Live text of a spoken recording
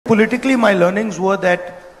politically, my learnings were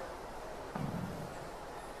that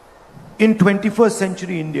in 21st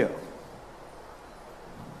century India,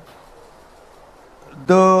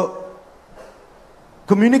 the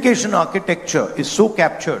communication architecture is so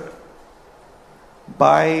captured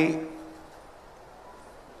by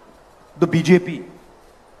the BJP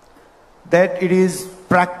that it is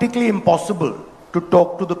practically impossible to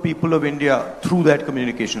talk to the people of India through that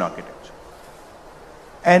communication architecture.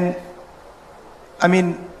 And I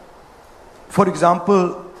mean, for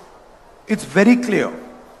example, it's very clear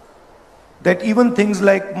that even things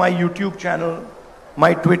like my YouTube channel,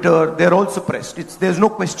 my Twitter, they're all suppressed. There's no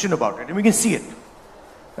question about it, and we can see it.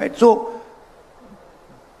 Right? So,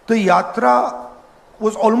 the yatra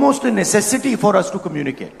was almost a necessity for us to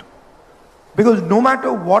communicate. Because no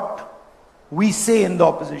matter what we say in the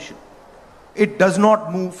opposition, it does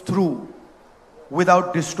not move through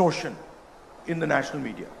without distortion in the national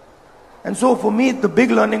media. And so for me, the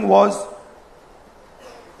big learning was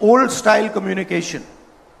old style communication.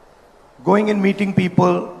 Going and meeting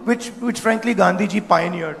people, which frankly Gandhiji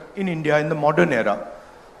pioneered in India in the modern era.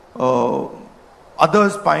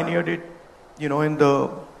 Others pioneered it, in the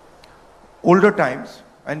older times.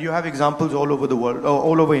 And you have examples all over the world,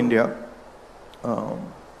 all over India.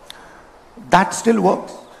 That still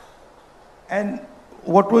works. And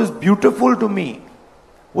what was beautiful to me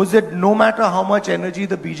was that no matter how much energy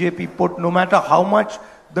the BJP put, no matter how much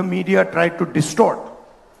the media tried to distort,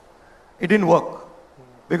 it didn't work.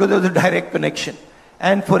 Because there was a direct connection.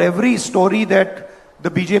 And for every story that the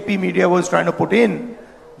BJP media was trying to put in,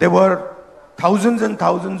 there were thousands and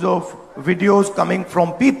thousands of videos coming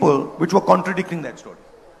from people which were contradicting that story.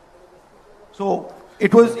 So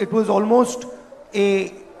it was almost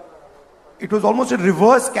a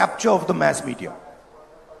reverse capture of the mass media.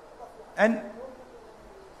 And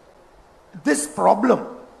this problem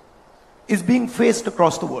is being faced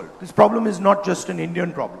across the world. This problem is not just an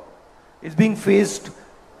Indian problem. It's being faced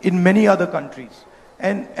in many other countries.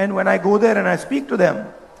 And when I go there and I speak to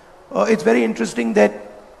them, it's very interesting that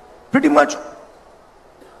pretty much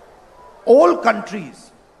all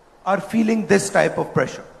countries are feeling this type of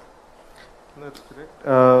pressure. That's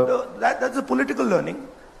correct. That's a political learning.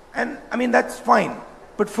 And I mean, that's fine.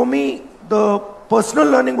 But for me, the personal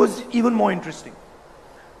learning was even more interesting,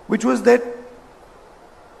 which was that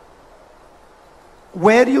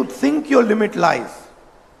where you think your limit lies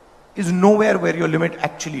is nowhere where your limit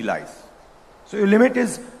actually lies. So your limit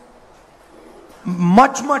is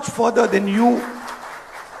much, much further than you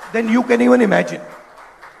can even imagine.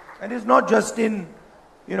 And it's not just in,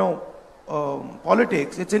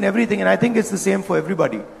 politics, it's in everything. And I think it's the same for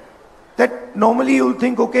everybody. That normally you'll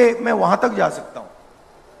think, okay, मैं वहां तक जा सकता हूं,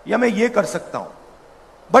 या मैं ये कर सकता हूं.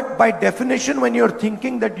 But by definition, when you're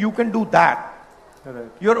thinking that you can do that,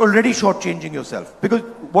 you're already shortchanging yourself. Because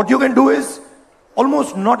what you can do is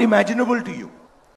almost not imaginable to you.